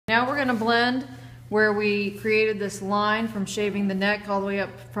Now we're going to blend where we created this line from shaving the neck all the way up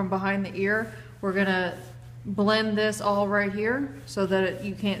from behind the ear. We're going to blend this all right here so that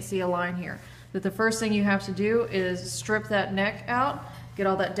you can't see a line here. But the first thing you have to do is strip that neck out, get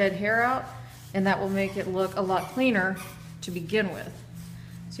all that dead hair out, and that will make it look a lot cleaner to begin with.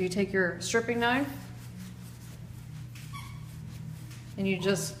 So you take your stripping knife and you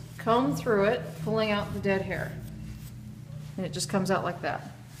just comb through it, pulling out the dead hair. And it just comes out like that.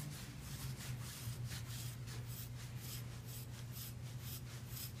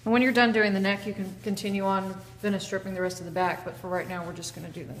 And when you're done doing the neck, you can continue on, finish stripping the rest of the back, but for right now we're just going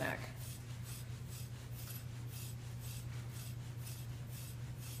to do the neck.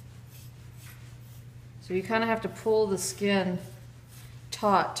 So you kind of have to pull the skin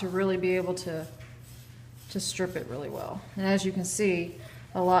taut to really be able to strip it really well. And as you can see,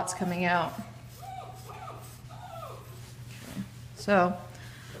 a lot's coming out. Okay. So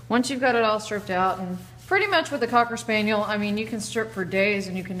once you've got it all stripped out, and pretty much with the Cocker Spaniel, I mean, you can strip for days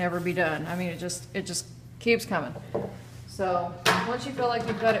and you can never be done. I mean, it just keeps coming. So once you feel like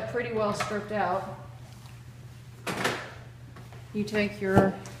you've got it pretty well stripped out, you take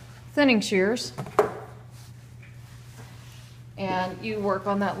your thinning shears and you work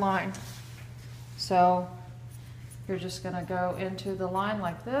on that line. So you're just going to go into the line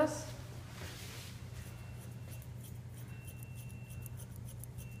like this.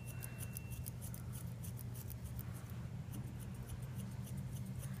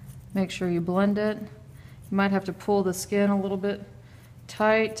 Make sure you blend it. You might have to pull the skin a little bit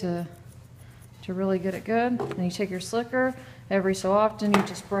tight to really get it good. And you take your slicker. Every so often you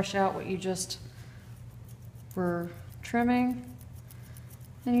just brush out what you just were trimming.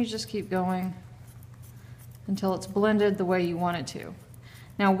 And you just keep going until it's blended the way you want it to.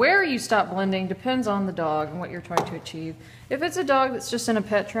 Now where you stop blending depends on the dog and what you're trying to achieve. If it's a dog that's just in a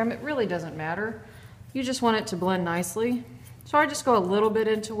pet trim, it really doesn't matter. You just want it to blend nicely. So I just go a little bit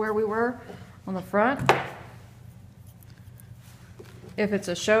into where we were on the front. If it's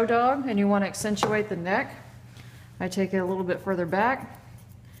a show dog and you want to accentuate the neck, I take it a little bit further back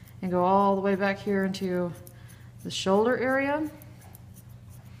and go all the way back here into the shoulder area.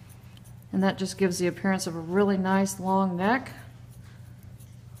 And that just gives the appearance of a really nice long neck.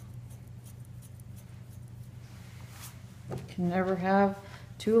 You can never have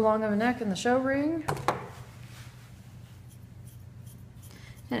too long of a neck in the show ring.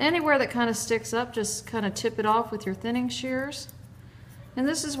 And anywhere that kind of sticks up, just kind of tip it off with your thinning shears. And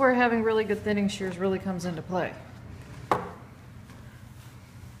this is where having really good thinning shears really comes into play. The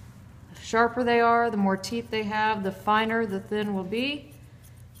sharper they are, the more teeth they have, the finer the thin will be.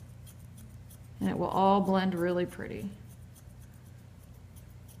 And it will all blend really pretty.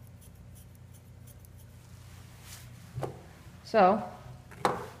 So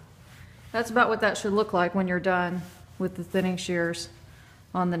that's about what that should look like when you're done with the thinning shears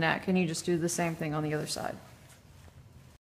on the neck, and you just do the same thing on the other side.